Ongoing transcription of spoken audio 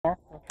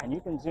And you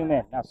can zoom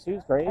in. Now,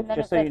 Sue's grave,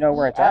 just so you know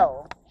where it's at,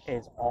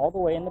 is all the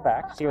way in the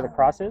back. See where the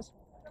cross is?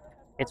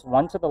 It's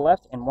one to the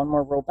left and one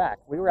more row back.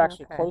 We were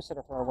actually closer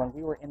to her when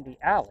we were in the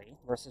alley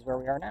versus where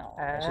we are now.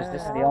 It's just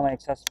this is the only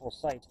accessible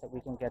site that we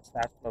can get to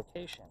that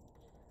location.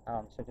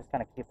 So just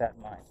kind of keep that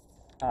in mind.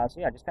 So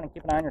yeah, just kind of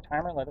keep an eye on your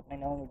timer. Let me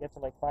know when we get to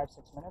like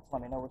 5-6 minutes.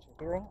 Let me know what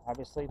you're hearing.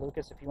 Obviously,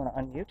 Lucas, if you want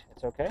to unmute,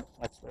 it's okay.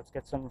 Let's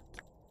get some.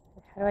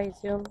 How do I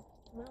zoom?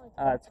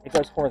 It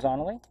goes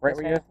horizontally, right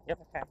where you. Yep.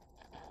 Okay.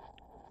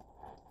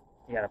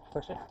 You gotta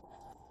push it.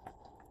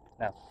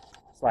 No,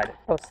 slide it.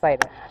 Oh,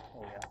 slide it.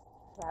 There you go.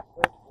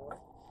 Chapter 4.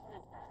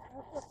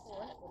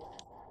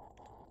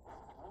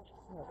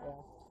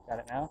 Got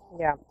it now?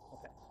 Yeah.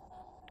 Okay.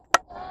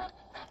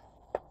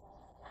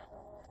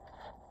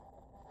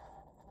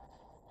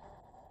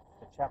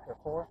 So chapter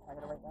 4, I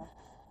gotta write down.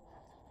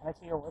 Can I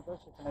see your word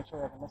list just to make sure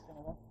I haven't missed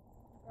anything?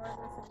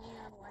 Regardless of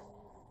man, why do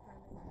you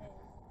determine his?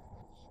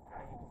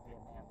 You can be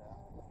Amanda.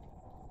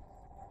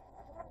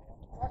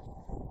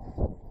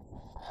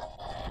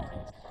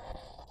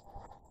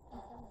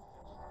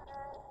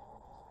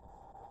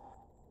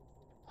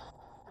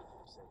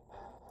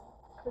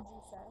 Could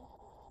you say?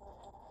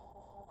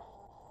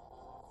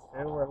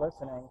 Sue, we're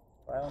listening.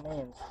 By all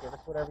means, give us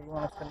whatever you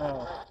want us to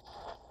know.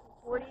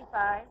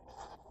 45.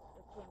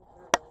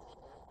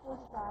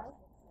 45?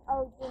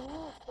 Oh, Jimmy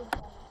was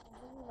 45.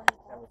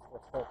 That was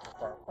what's supposed to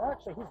start. Well,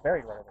 actually, he's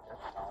buried right over here.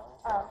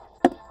 Oh.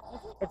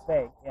 It's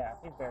vague. Yeah,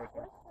 he's buried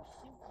here.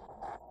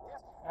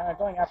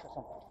 Going after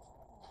something.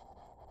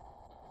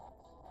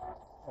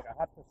 Look, a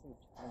hot pursuit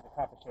means a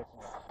cop is chasing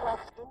you.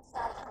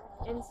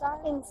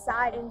 Inside?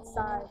 Inside.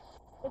 Inside.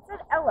 It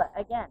said Ella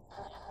again.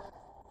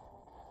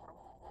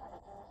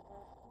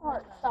 Oh,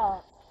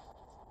 stop.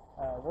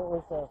 What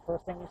was the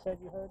first thing you said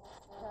you heard?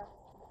 Yeah.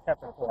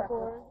 Chapter 4.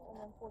 4 and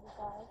then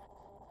 45.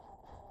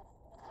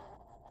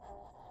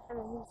 And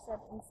then he said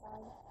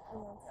inside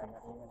and then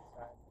something.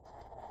 Inside.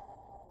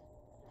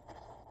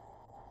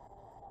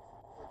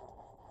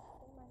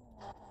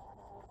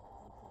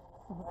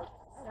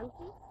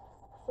 Sophie?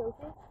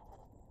 Sophie?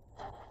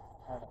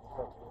 I don't know who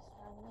Sophie is.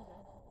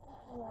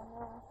 Yeah.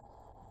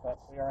 But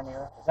we are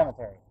near the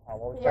cemetery.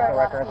 We'll check Yeah, the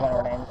records when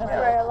our names. That's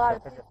right, a lot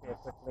of could just be a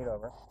quick lead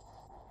over.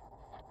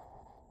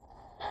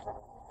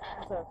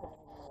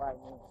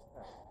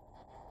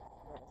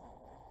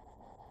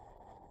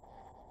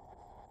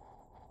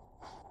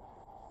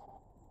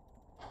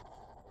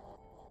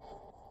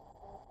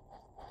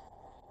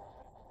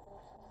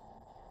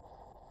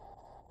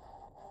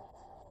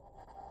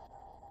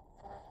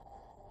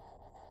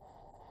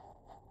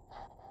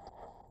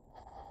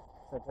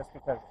 So just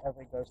because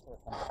every ghost story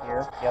comes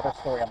here, the other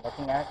story I'm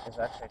looking at is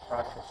actually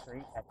across the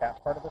street at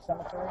that part of the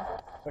cemetery,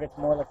 but it's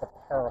more like a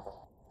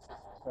parable.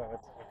 So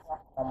it's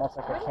almost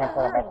like a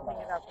campfire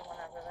mythology.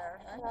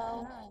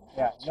 No.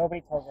 Yeah, nobody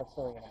tells that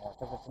story anymore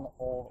because it's an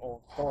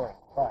old story,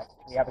 but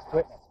we have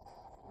equipment.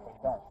 They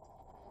don't.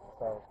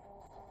 So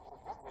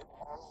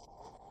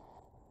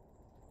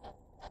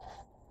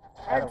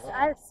I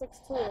had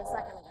 16 a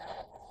second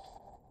ago.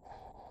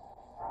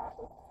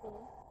 16.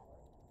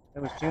 it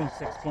was June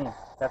 16th.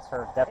 That's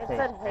her death It date,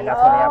 said and that's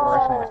when the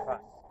apparition was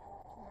caught.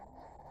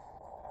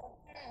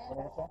 What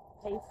did it say?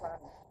 Hey, son.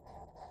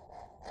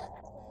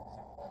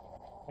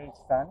 Hey,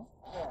 son?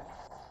 Yeah.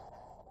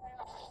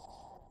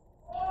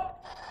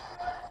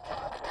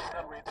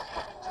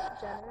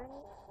 Generate?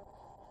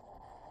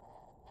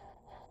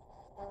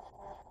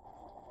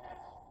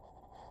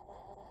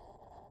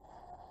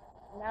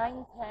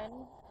 9,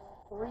 10,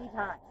 3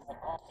 times. It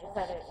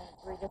said it in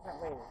 3 different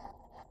ways.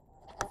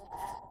 It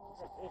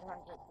said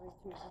 800, 3,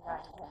 2, 9,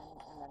 10,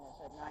 and then it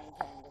said 9,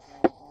 10, with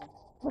 9, 10.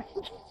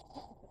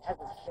 As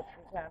a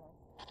skipping channel.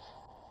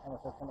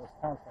 Almost like somebody's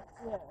counting.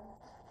 Yeah.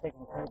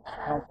 Taking turns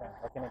counting,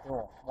 like in a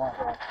duel. 1, 2,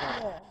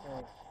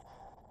 3.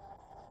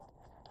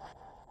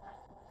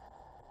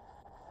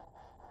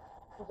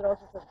 Because it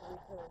also said 3,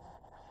 2.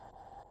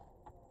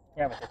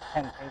 Yeah, but it's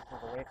 10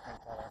 paces away from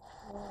each other.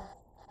 Yeah.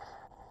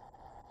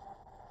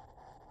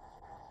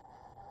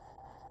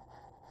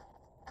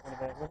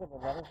 What are the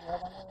letters you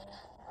have on there?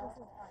 This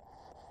is fine.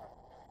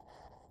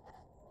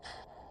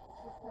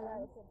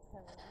 I said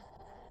 10.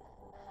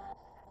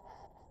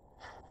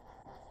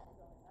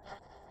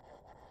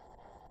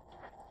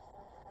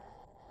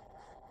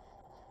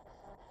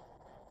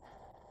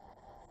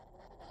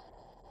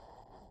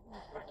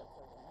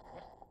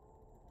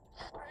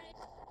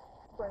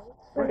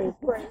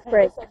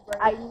 Break.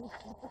 I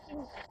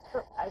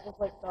just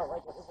like felt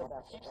like it was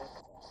about to break.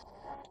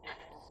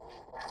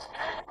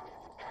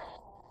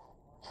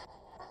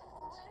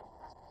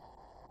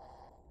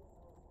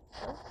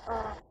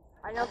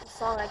 I know the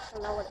song, I just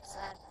don't know what it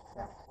said.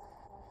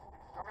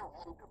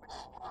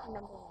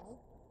 Number 1.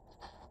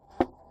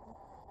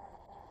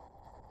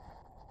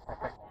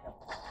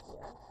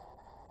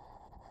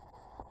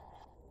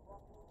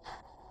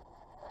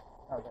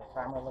 How's that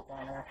timer look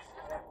on there?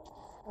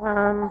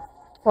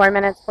 4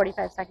 minutes,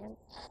 45 seconds.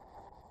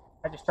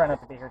 I just try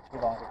not to be here too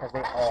long because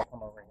they all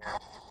come over here.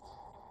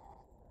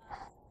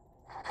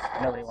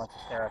 Nobody wants to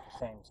stare at the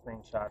same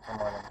screenshot for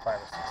more than 5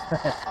 or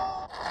 6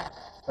 minutes.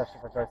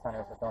 especially for ghost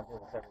hunters that don't do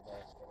this every day.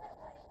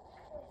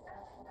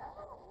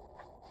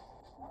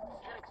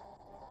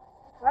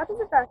 What happens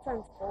if that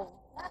turns cold?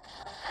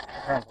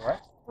 It turns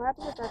what? What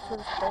happens if that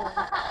turns cold?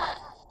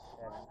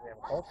 And we have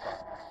a cold spot.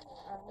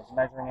 It's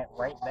measuring it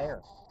right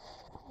there.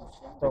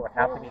 So it would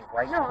have to be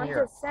right no, here.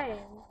 I'm just saying.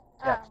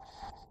 Yeah.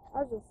 I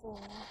was just saying.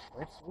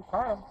 We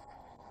caught him.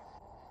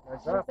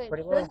 It's up,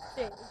 pretty low. It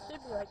should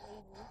be like 80.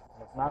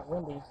 It's not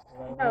windy. You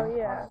know what I Oh, mean?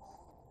 yeah.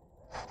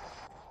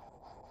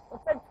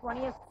 It's like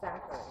 20th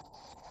century.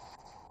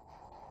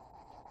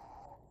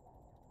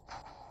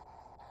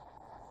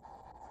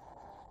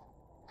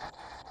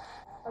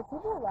 Are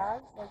people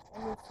allowed, like,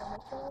 in the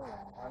cemetery?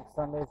 On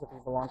Sundays, if you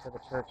belong to the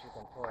church, you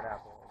can tour it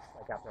afterwards,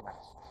 like after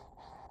Mass.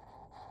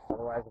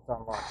 Otherwise, it's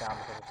on lockdown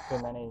because there's too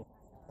many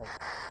like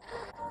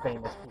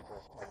famous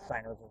people, like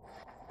signers and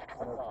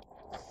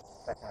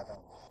that kind of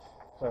thing.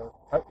 So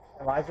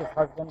Elijah's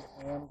husband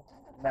and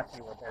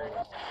nephew were buried in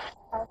here.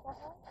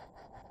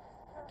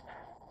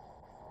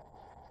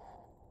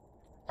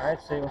 All right,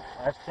 Sue,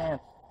 last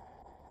chance.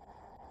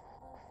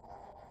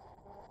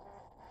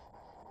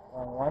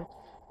 Going once.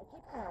 I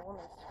keep hearing a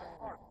woman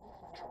screaming.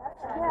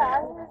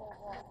 Yeah,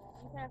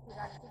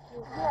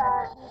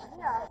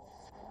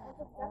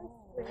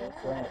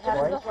 Going it That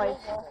was twice. twice.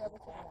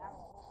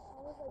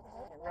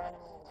 It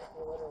randomly just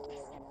literally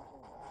went into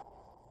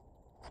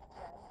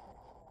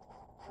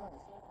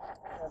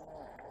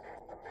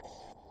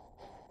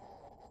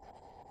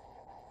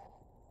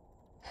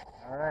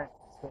All right,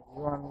 let's get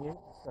you on mute.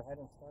 Let's go ahead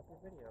and stop your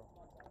video.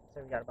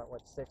 So we got about,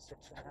 what, 6.5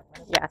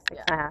 minutes? Yeah,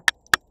 6.5. I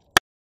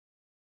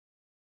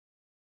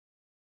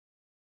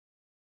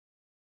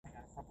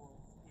got a couple of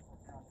people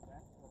here on the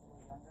bench who are a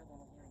little younger than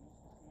what you're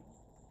used to seeing.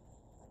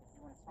 If you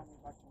want to tell me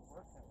about your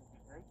work, that would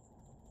be great.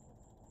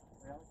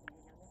 Really? Can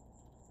you hear me?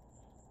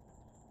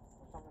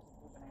 What color is the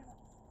blue banana?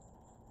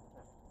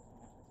 Perfect. Just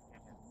make sure you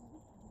can't hear me.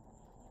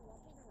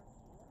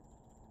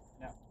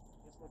 No.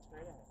 Just look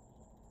straight ahead.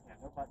 Yeah,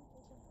 no button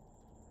pushing.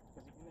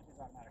 Because the image is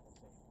automatically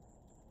saved.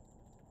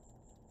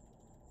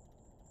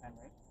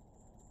 Henry?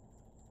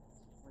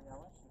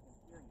 Briella, she can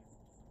hear you.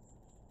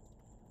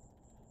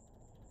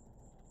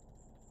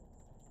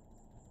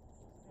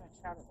 She's in a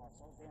chatterbox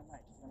all damn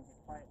night. She's going to get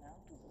quiet now.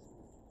 The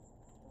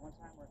one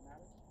time where it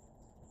matters.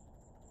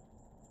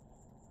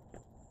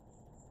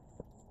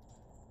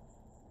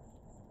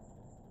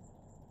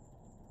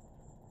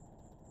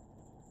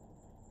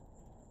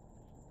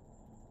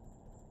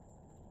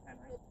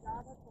 Henry?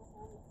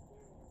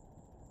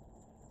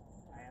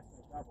 I asked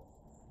for the double.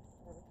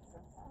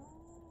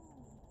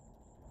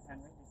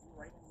 Henry, did you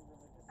write any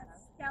religious matter?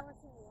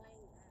 Skeleton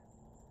laying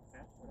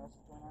Okay. What else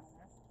is going on in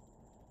there?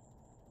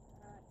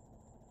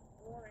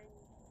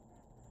 orange.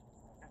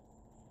 Okay.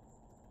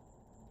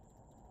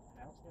 And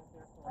that'll stay up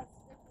there for like...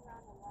 Stick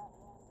around a lot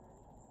longer.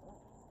 Oh.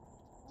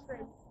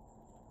 Trim.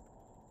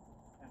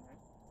 Henry?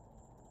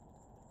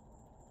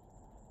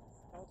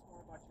 Tell us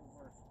more about your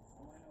work.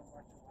 I want to know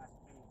about your last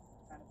page.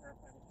 I'm trying to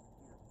verify that you're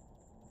here.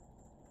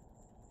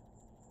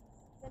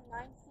 The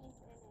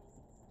 19th inning.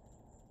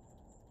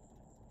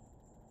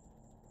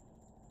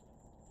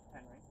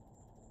 Henry?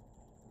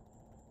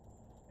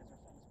 Is there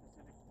something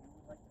specific you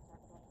would like to talk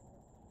about today?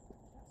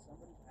 Is that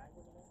somebody's bag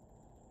over there?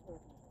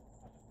 Okay,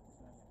 just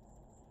a minute.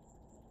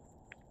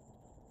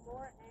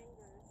 More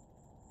anger.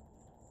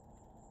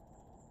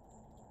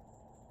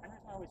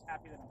 Henry's not always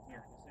happy that I'm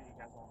here, just so you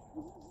guys all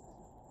know.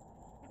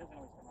 He doesn't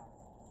always come out.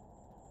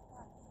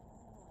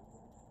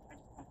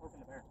 I'm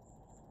poking the bear.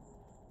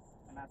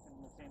 I'm asking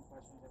him the same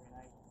questions every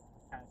night,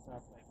 kind of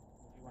stuff like,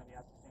 would you want to be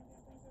asked the same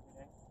damn things every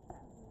day?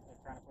 Like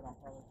trying to put on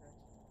parlor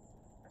tricks?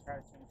 I try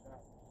to change it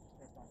up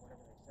based on whatever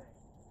they say.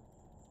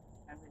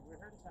 Henry, we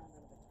heard a sound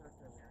out of the church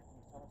earlier. Can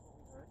you tell us what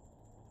we heard?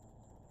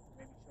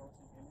 Maybe show us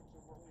an image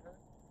of what we heard?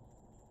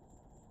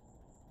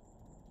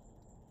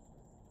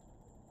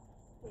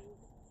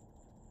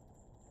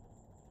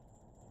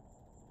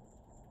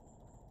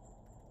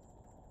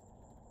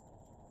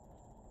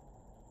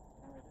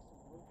 Henry, this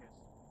is Lucas.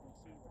 You can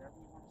see whatever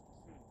you want us to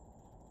see.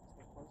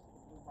 Stay close to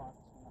the blue box.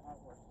 You know how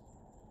it works.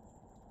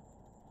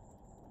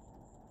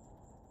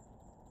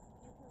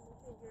 You can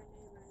look at your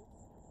neighbors.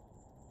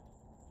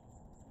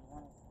 We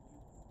want you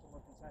to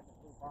look inside the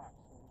blue box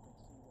so we can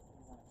see what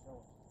you want to show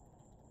us.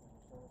 Can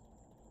you show us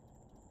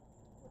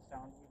what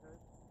sound we heard?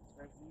 It's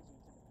very easy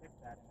to depict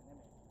that in an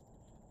image.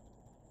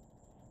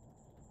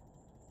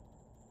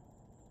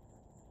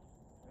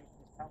 Wait,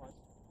 just tell us.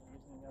 We're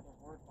using the other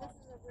word box. This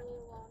is a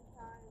really long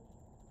time.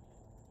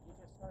 You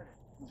just started.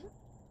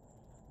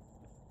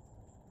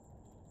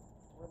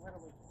 We're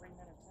literally 3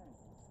 minutes in.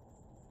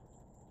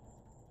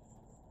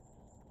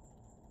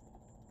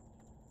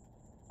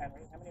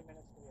 Henry, how many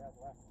minutes do we have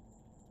left?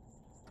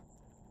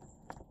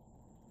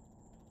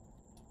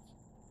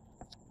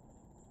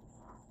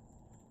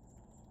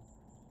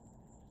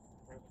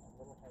 Breathing a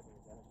little heavy,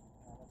 is that it?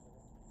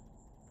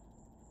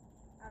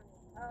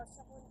 Oh,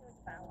 someone doing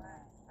ballet.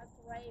 A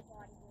gray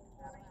body doing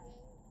ballet.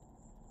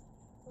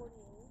 48.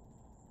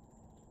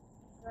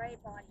 Gray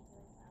body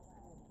doing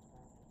ballet.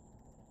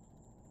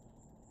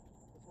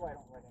 That's why I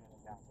don't write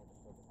anything down so I can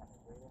focus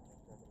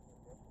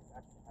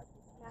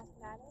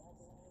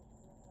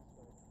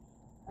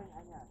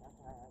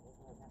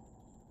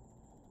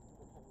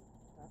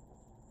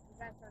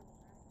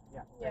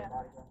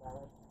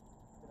tell us?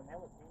 Is it a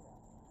male or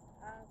female?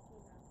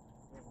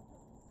 Female.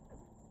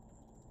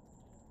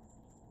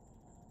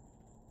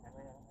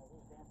 Henry, I don't know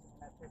who's dancing in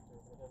that picture,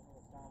 but it doesn't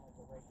even sound like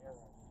the right era.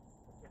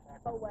 Let's get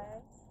back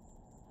Away.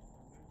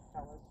 Can you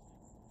tell us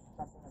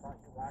something about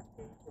your last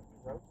page that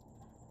you wrote?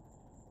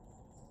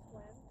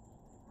 Swim.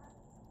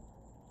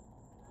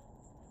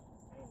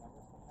 Any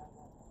numbers coming out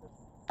of that?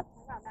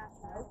 I got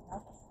mathematics.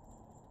 Nothing.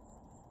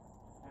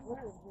 Henry?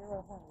 What is 0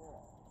 from 0?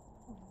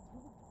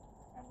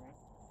 Henry?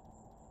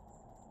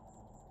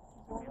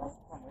 Somebody else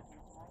come with you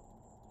tonight?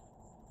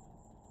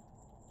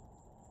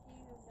 Do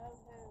you know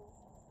who?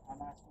 I'm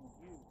asking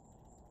you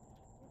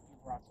if you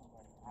brought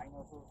somebody. I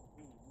know who it would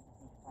be. You just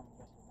need to tell me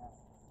yes or no.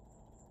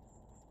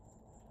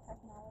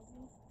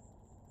 Technology.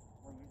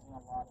 We're using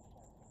a lot of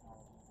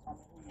technology. Tell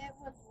me who you It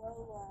was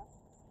Lola.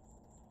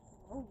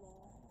 Lola.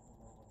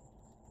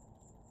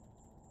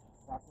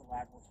 Dr.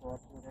 Lag will show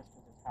up through this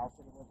because his house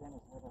that he lives in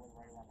is literally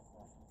right around the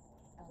corner.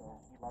 So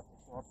he loves to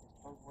show up. His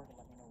code word to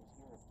let me know he's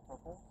here is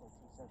purple. So if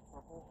he says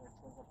purple or it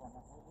shows up on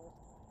that word list,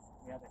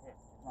 we have a hit.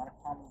 It's not a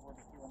common word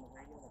to hear on the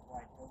radio. That's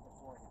why I chose it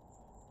for him.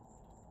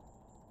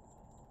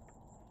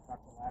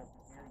 Dr. Lag, if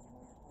you're here, you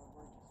know your code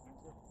word. Just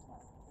use it. It's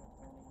not good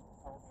for me to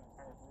tell the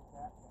entire group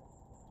that. But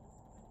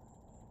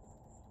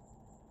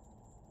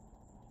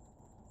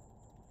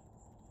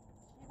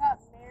She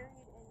got married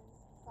in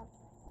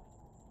something.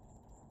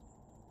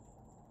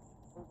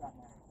 who got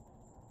married?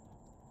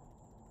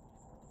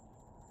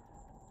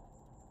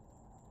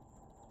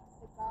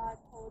 The God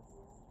told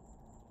you.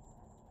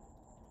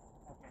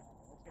 Okay,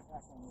 let's get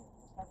back on you.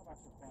 Let's talk about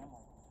your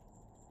family.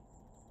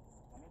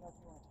 Let me know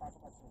if you want to talk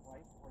about your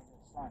wife or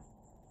your son.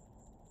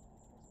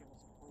 Let's give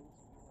us a clue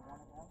to either one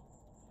of them.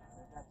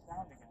 There's that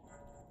sound again.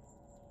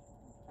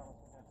 Can you tell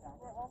us what that sound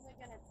is? We're only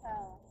going to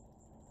tell.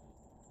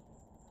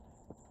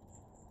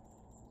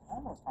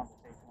 Almost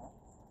conversational.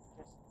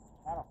 Just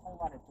not a whole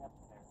lot of depth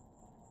there.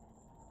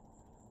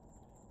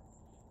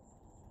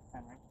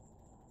 Henry?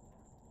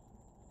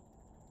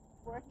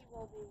 Where he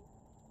will be.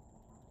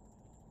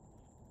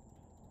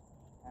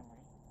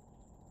 Henry?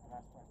 I've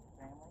asked about your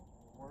family,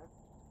 your work,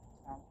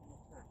 sound from the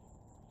church.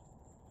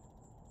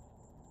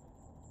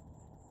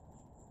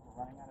 We're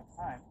running out of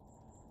time.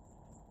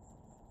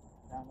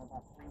 Down to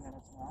about 3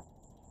 minutes now.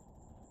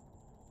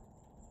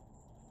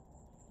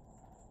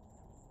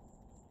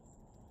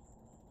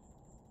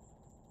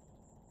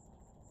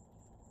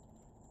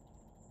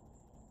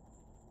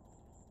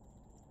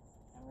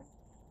 Henry,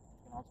 you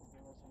can also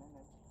give us an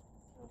image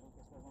so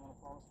Lucas doesn't want to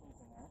fall asleep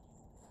in there.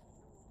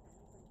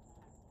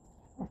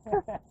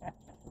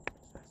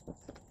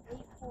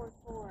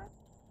 844.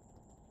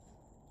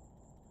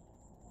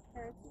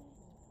 Heritage.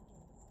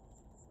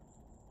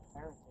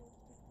 Heritage,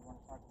 did you want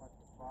to talk about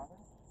your father?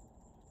 It's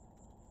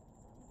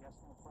a yes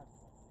or no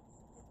question.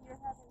 If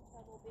you're having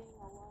trouble being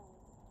alone.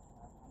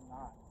 I'm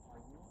not.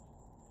 Are you?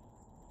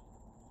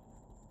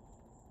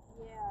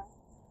 Yeah.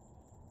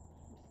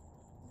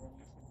 Then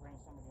you should bring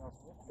somebody else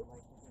with you,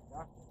 like a good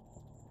doctor.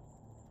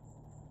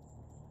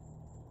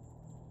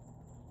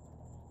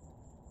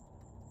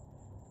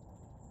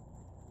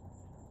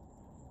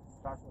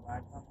 Dr. Lag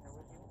come here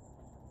with you?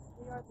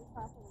 We are the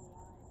top of the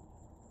line.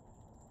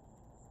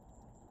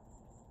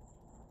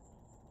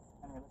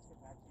 Anyway, let's get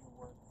back to your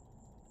work.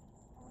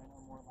 I want to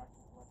know more about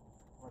your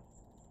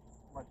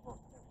blood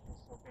book that is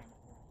so famous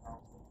here in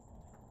Charleston.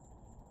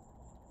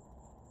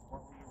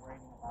 What were you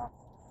writing about?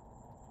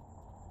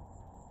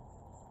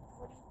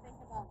 What do you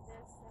think about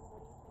this and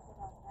what do you think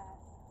about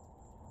that?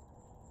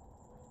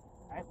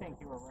 I think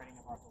you were writing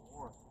about the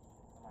war.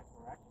 Am I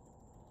correct?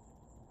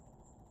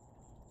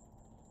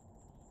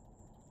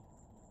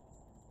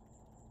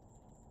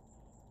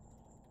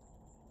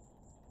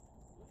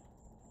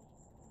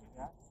 You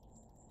got?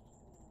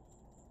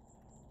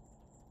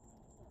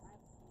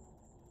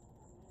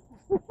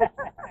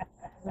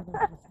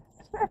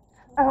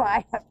 Oh,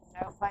 I have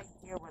no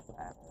idea what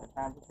that is.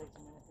 Sometimes it takes a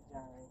minute to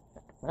generate.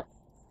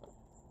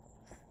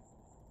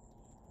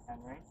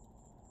 Henry,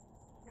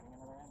 getting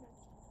another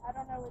image. I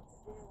don't know what to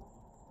do.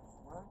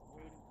 We're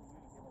waiting for you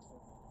to give us a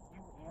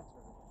few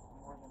answers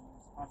more than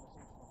these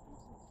conversational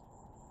pieces.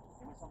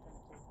 Give me something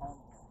to take home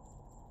here.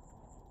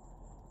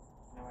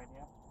 No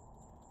idea?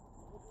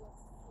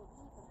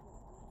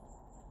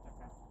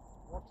 Okay.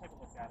 We'll take a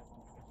look at it when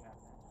we get you out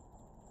of there.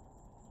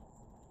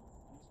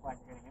 I'm just glad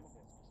you're getting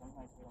images. Some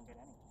nights we don't get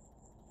any.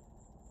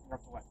 You're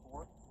up to what,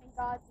 4? In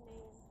God's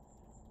name.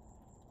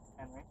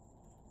 Henry?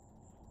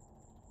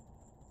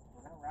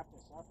 We're going to wrap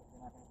this up if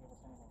you're not going to give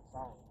us anything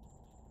solid.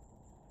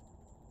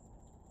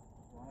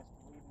 If you want us to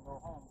leave and go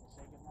home, just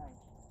say goodnight.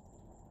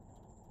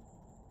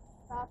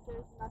 Stop,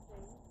 there's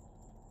nothing.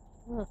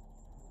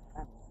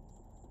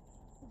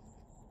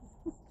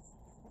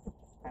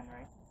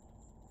 Henry,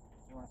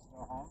 you want us to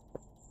go home?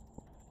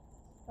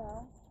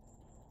 Spell.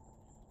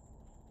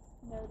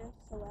 Notice,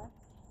 select.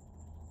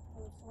 I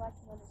will select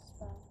notice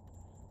spell.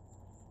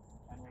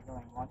 Henry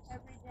going once?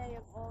 Every day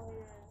of all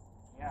your...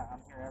 Yeah, I'm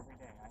here every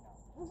day, I know.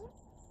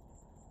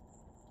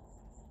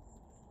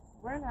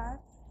 We're not.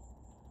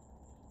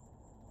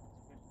 That's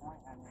a good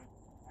point, Henry.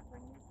 I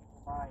bring new people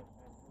life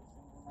every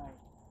single night.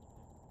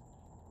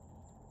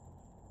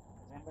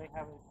 Does anybody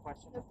have a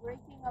question? The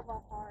breaking of a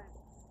heart.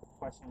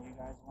 Question you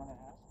guys want to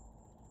ask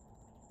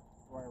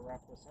before I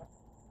wrap this up?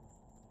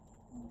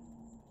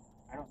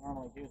 I don't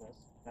normally do this.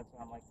 That's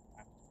why I'm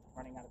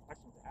running out of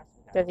questions to ask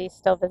you guys. Does he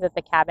still visit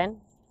the cabin?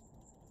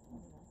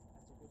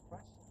 That's a good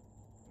question.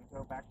 You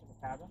go back to the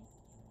cabin?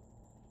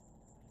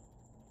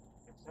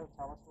 If so,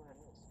 tell us where it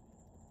is.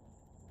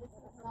 This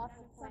is not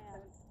the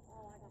plan.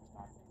 Oh, I got a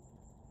cabin.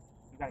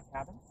 You got a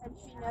cabin? And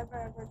she never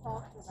ever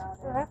talks about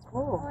it. Oh, that's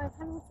cool. Oh, it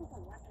kind of looks like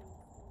a weapon.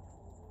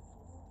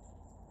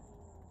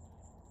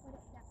 But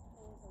it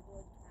definitely is a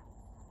wood house.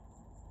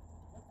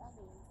 It's on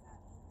the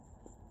inside.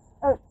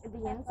 Oh,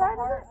 the inside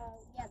of it?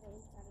 Yeah, the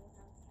inside of the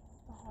house.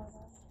 The heart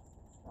of.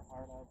 The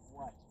heart of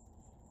what?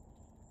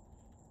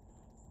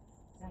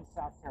 It's in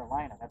South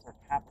Carolina. That's our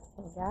capital.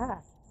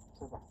 Yeah.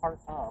 So the heart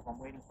of, I'm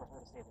waiting for her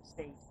to say the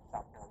state,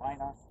 South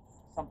Carolina,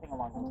 something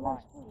along those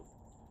lines.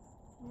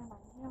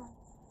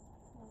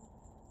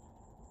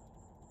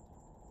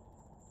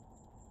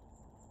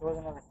 There was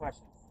another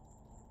question.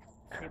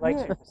 He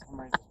likes you for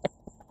some reason.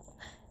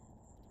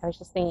 I was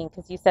just thinking,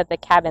 because you said the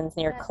cabin's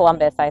near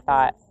Columbus, I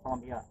thought.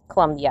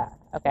 Columbia.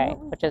 Okay,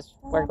 which is,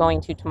 we're going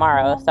to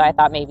tomorrow, so I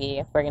thought maybe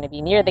if we're going to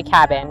be near the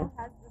cabin.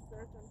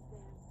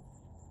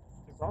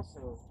 He's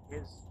also,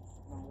 his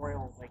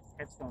memorial,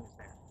 headstone is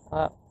there.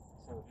 Oh.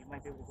 So you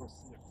might be able to go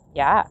see it.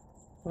 Yeah,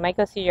 we might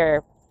go see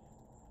your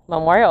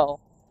memorial,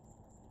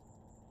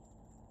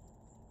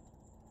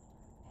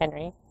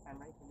 Henry.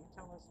 Henry, can you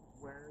tell us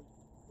where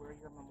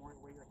your memorial,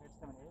 where your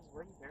headstone is?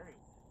 Where are you buried?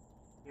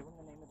 Give him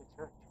the name of the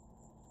church.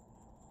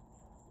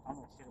 I'm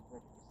going to shoot a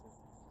brick if you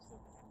say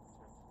the name of the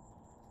church.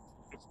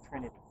 It's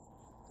Trinity,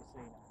 just so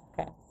you know.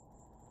 Okay.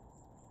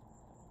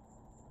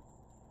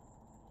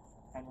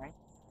 Henry?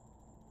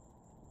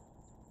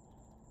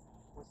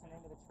 What's the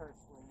name of the church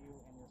where you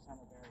and your son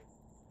are buried?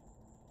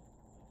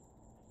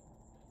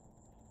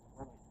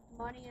 Really?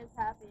 Money is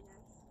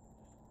happiness.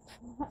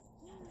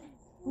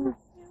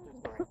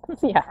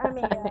 Yeah. I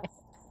mean,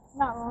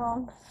 not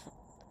wrong.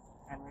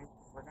 Henry,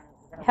 we're gonna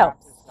wrap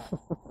Helps. this up. Can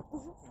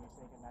you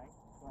say goodnight?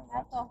 Going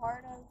At the once?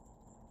 heart of.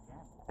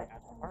 Yeah,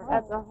 at the heart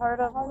At the heart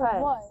of what?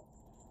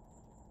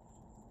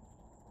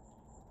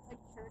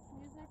 Like church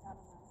music? I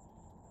don't know.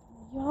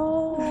 Yo.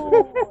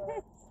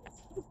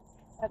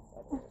 That's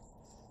better.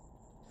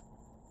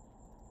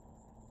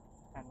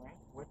 Henry,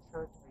 what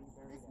church are you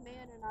buried This in?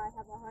 man and I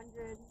have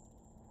 100.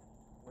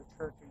 What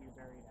church are you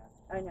buried at?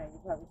 I know, you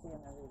probably see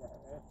him every day,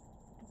 right?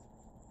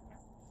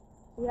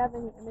 Do you have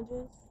any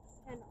images?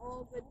 And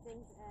all good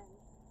things end.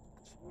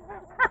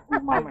 Oh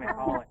my I'm gonna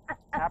call it.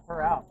 Tap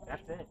her out.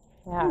 That's it.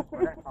 Yeah.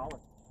 We're gonna call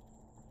it.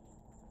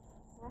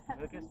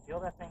 Lucas, peel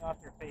that thing off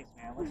your face,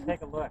 man. Let's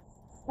take a look.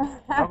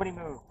 Nobody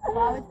move.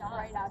 Wow, it's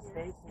right out here.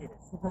 Stay seated.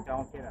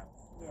 Don't get up.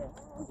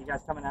 You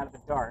guys coming out of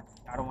the dark.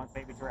 I don't want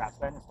baby giraffes.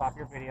 Go ahead and stop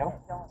your video.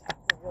 Don't.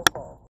 It's real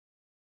cold.